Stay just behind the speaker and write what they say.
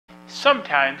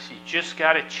Sometimes you just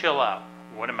gotta chill out.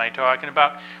 What am I talking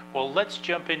about? Well, let's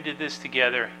jump into this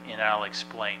together and I'll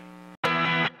explain.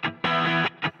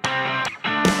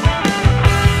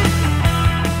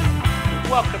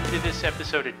 Welcome to this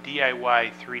episode of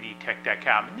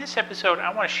DIY3DTech.com. In this episode,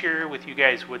 I want to share with you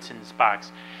guys what's in this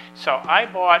box. So I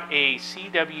bought a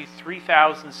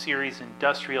CW3000 series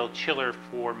industrial chiller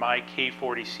for my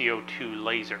K40 CO2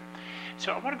 Laser.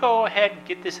 So I want to go ahead and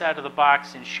get this out of the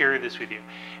box and share this with you.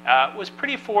 It was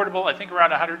pretty affordable, I think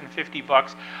around 150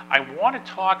 bucks. I want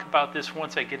to talk about this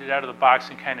once I get it out of the box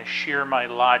and kind of share my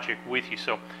logic with you.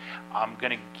 So I'm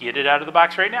going to get it out of the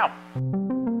box right now.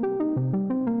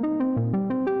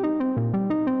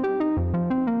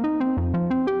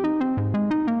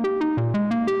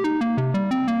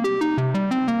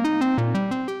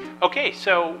 Okay,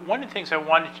 so one of the things I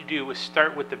wanted to do was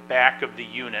start with the back of the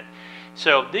unit.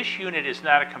 So this unit is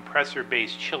not a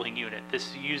compressor-based chilling unit.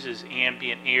 This uses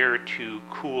ambient air to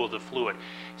cool the fluid.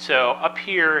 So up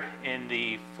here in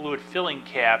the fluid filling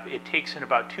cap, it takes in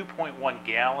about 2.1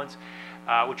 gallons,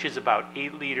 which is about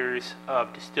 8 liters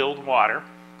of distilled water.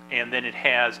 And then it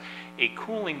has a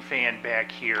cooling fan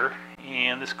back here,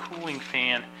 and this cooling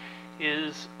fan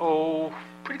is,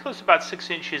 pretty close to about 6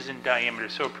 inches in diameter,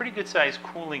 so a pretty good sized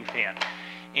cooling fan.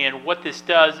 And what this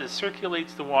does is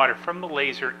circulates the water from the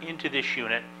laser into this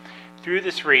unit through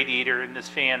this radiator, and this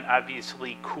fan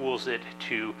obviously cools it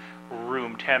to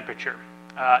room temperature.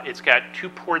 It's got 2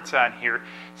 ports on here,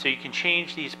 so you can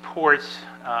change these ports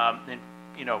and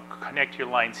connect your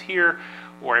lines here,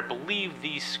 or I believe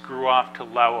these screw off to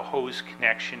allow a hose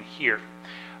connection here.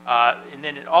 And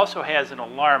then it also has an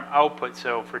alarm output,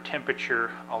 so for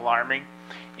temperature alarming.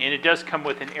 And it does come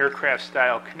with an aircraft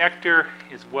style connector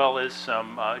as well as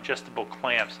some adjustable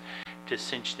clamps to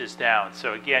cinch this down.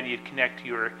 So again, you'd connect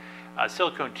your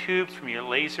silicone tubes from your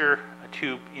laser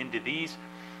tube into these,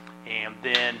 and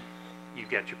then you've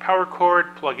got your power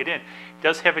cord, plug it in. It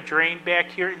does have a drain back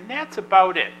here, and that's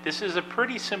about it. This is a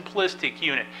pretty simplistic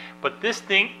unit, but this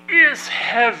thing is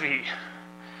heavy.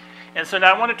 And so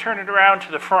now I want to turn it around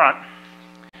to the front.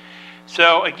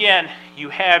 So again, you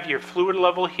have your fluid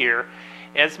level here.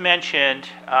 As mentioned,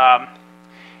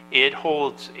 it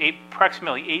holds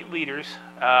approximately 8 liters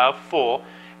full,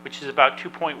 which is about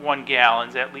 2.1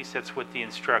 gallons. At least that's what the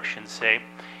instructions say.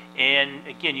 And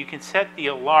again, you can set the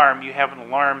alarm. You have an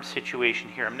alarm situation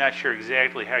here. I'm not sure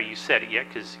exactly how you set it yet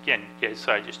because, again, you guys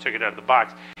saw I just took it out of the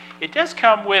box. It does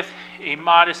come with a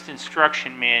modest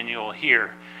instruction manual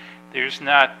here. There's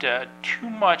not too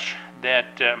much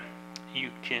that you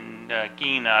can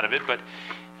gain out of it, but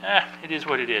it is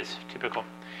what it is, typical.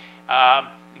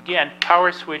 Again,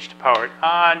 power switch to power it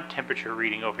on, temperature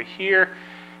reading over here.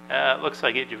 Looks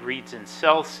like it reads in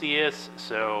Celsius,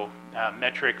 so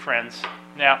metric, friends.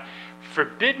 Now,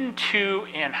 forbidden to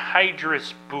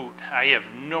anhydrous boot. I have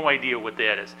no idea what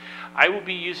that is. I will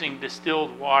be using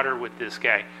distilled water with this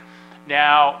guy.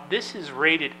 Now, this is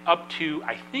rated up to,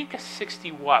 I think, a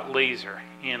 60-watt laser,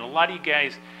 and a lot of you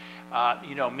guys,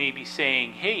 may be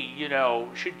saying, hey,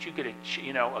 shouldn't you get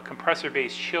a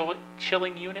compressor-based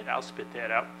chilling unit? I'll spit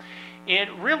that out.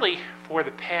 And really, for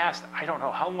the past, I don't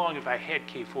know, how long have I had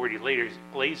K40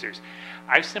 lasers?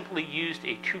 I've simply used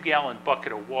a 2-gallon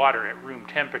bucket of water at room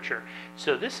temperature.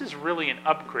 So this is really an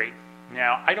upgrade.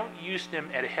 Now, I don't use them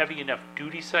at a heavy enough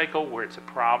duty cycle where it's a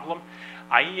problem.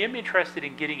 I am interested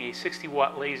in getting a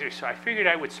 60-watt laser, so I figured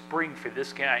I would spring for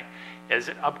this guy as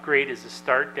an upgrade, as a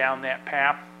start down that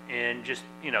path, and just,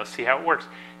 see how it works.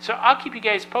 So I'll keep you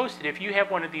guys posted. If you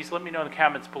have one of these, let me know in the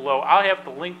comments below. I'll have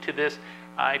the link to this.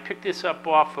 I picked this up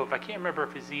off of, I can't remember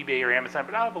if it's eBay or Amazon,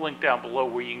 but I'll have a link down below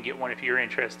where you can get one if you're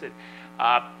interested,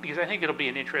 because I think it'll be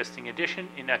an interesting addition.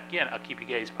 And again, I'll keep you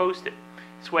guys posted.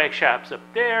 Swag Shop's up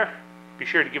there. Be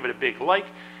sure to give it a big like,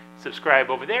 subscribe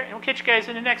over there, and we'll catch you guys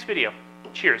in the next video.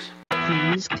 Cheers.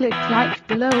 Please click like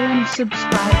below and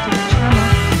subscribe to the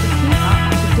channel.